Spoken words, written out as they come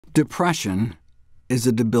Depression is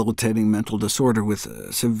a debilitating mental disorder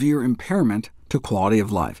with severe impairment to quality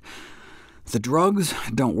of life. The drugs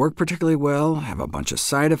don't work particularly well, have a bunch of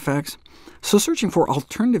side effects, so searching for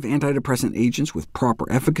alternative antidepressant agents with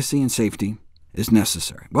proper efficacy and safety is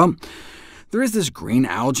necessary. Well, there is this green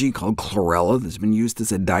algae called Chlorella that's been used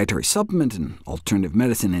as a dietary supplement and alternative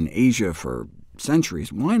medicine in Asia for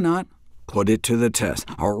centuries. Why not put it to the test?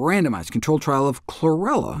 A randomized controlled trial of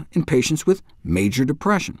Chlorella in patients with major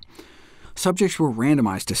depression. Subjects were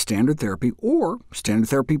randomized to standard therapy or standard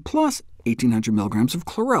therapy plus 1,800 milligrams of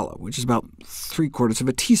Chlorella, which is about 3/4 of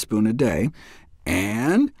a teaspoon a day,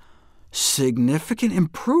 and significant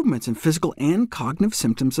improvements in physical and cognitive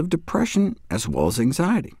symptoms of depression, as well as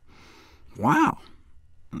anxiety. Wow.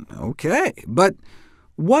 OK, but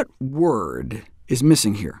what word is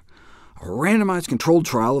missing here? A randomized controlled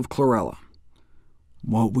trial of Chlorella.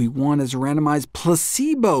 What we want is a randomized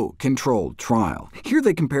placebo-controlled trial. Here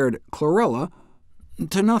they compared Chlorella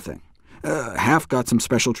to nothing. Half got some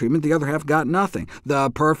special treatment, the other half got nothing. The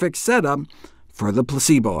perfect setup for the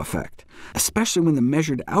placebo effect, especially when the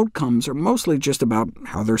measured outcomes are mostly just about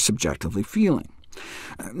how they're subjectively feeling.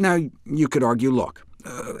 Now, you could argue, look,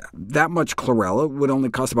 that much Chlorella would only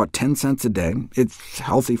cost about 10 cents a day. It's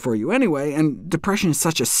healthy for you anyway, and depression is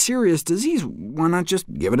such a serious disease, why not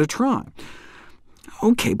just give it a try?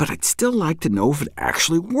 OK, but I'd still like to know if it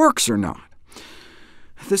actually works or not.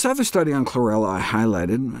 This other study on Chlorella I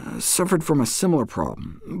highlighted suffered from a similar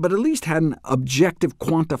problem, but at least had an objective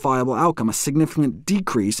quantifiable outcome, a significant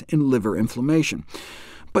decrease in liver inflammation.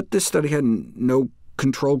 But this study had no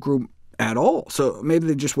control group at all, so maybe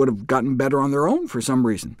they just would have gotten better on their own for some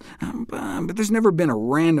reason. But there's never been a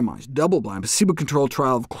randomized, double-blind, placebo-controlled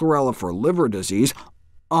trial of Chlorella for liver disease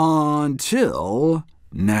until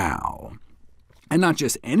now. And not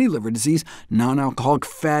just any liver disease, non-alcoholic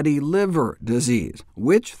fatty liver disease,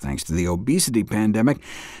 which, thanks to the obesity pandemic,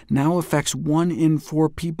 now affects 1 in 4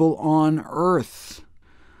 people on Earth.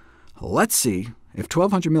 Let's see if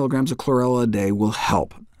 1,200 milligrams of Chlorella a day will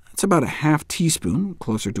help. It's about a half teaspoon,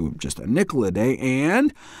 closer to just a nickel a day,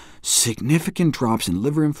 and significant drops in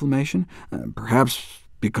liver inflammation, perhaps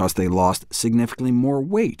because they lost significantly more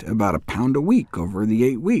weight, about a pound a week over the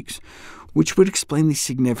 8 weeks, which would explain the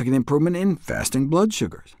significant improvement in fasting blood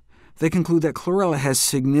sugars. They conclude that Chlorella has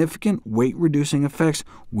significant weight-reducing effects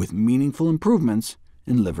with meaningful improvements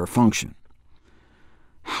in liver function.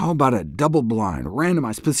 How about a double-blind,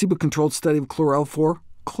 randomized, placebo-controlled study of Chlorella for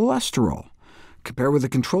cholesterol? Compared with the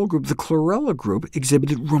control group, the Chlorella group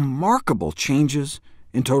exhibited remarkable changes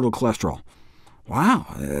in total cholesterol. Wow,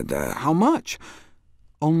 how much?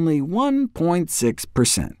 Only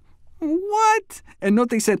 1.6%. What? And note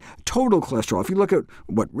they said total cholesterol. If you look at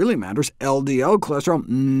what really matters, LDL cholesterol,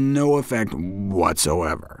 no effect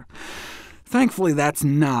whatsoever. Thankfully, that's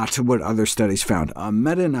not what other studies found. A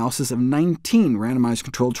meta-analysis of 19 randomized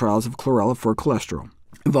controlled trials of Chlorella for cholesterol,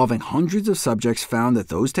 involving hundreds of subjects, found that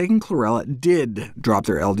those taking Chlorella did drop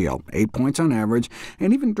their LDL 8 points on average,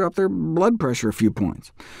 and even drop their blood pressure a few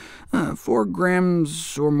points. 4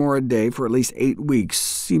 grams or more a day for at least 8 weeks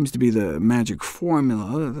seems to be the magic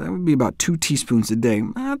formula. That would be about 2 teaspoons a day.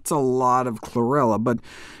 That's a lot of Chlorella, but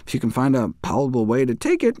if you can find a palatable way to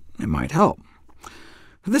take it, it might help.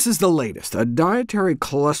 This is the latest, a dietary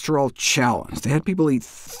cholesterol challenge. They had people eat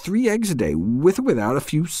 3 eggs a day, with or without a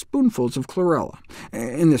few spoonfuls of Chlorella.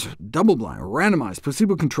 In this double-blind, randomized,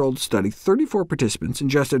 placebo-controlled study, 34 participants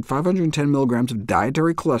ingested 510 milligrams of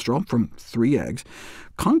dietary cholesterol from 3 eggs,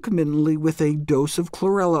 concomitantly with a dose of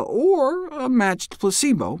Chlorella or a matched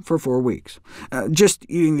placebo for 4 weeks. Just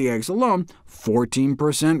eating the eggs alone,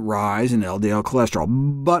 14% rise in LDL cholesterol,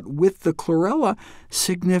 but with the Chlorella,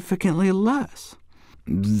 significantly less.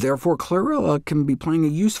 Therefore, Chlorella can be playing a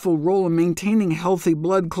useful role in maintaining healthy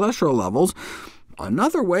blood cholesterol levels.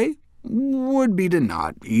 Another way would be to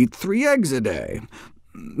not eat 3 eggs a day.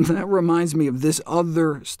 That reminds me of this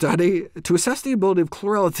other study. To assess the ability of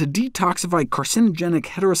Chlorella to detoxify carcinogenic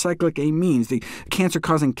heterocyclic amines, the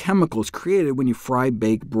cancer-causing chemicals created when you fry,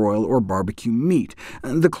 bake, broil, or barbecue meat.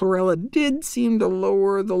 The Chlorella did seem to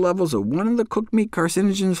lower the levels of one of the cooked meat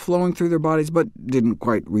carcinogens flowing through their bodies, but didn't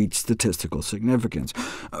quite reach statistical significance.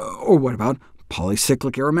 Or what about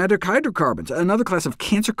polycyclic aromatic hydrocarbons, another class of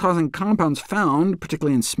cancer-causing compounds found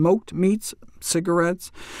particularly in smoked meats, cigarettes,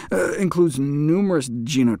 includes numerous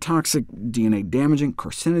genotoxic, DNA-damaging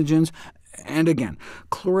carcinogens, and again,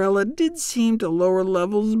 Chlorella did seem to lower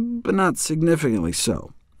levels, but not significantly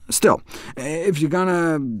so. Still, if you're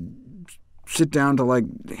gonna sit down to like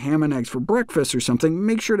ham and eggs for breakfast or something,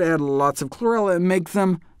 make sure to add lots of Chlorella and make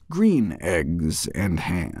them green eggs and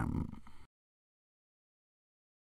ham.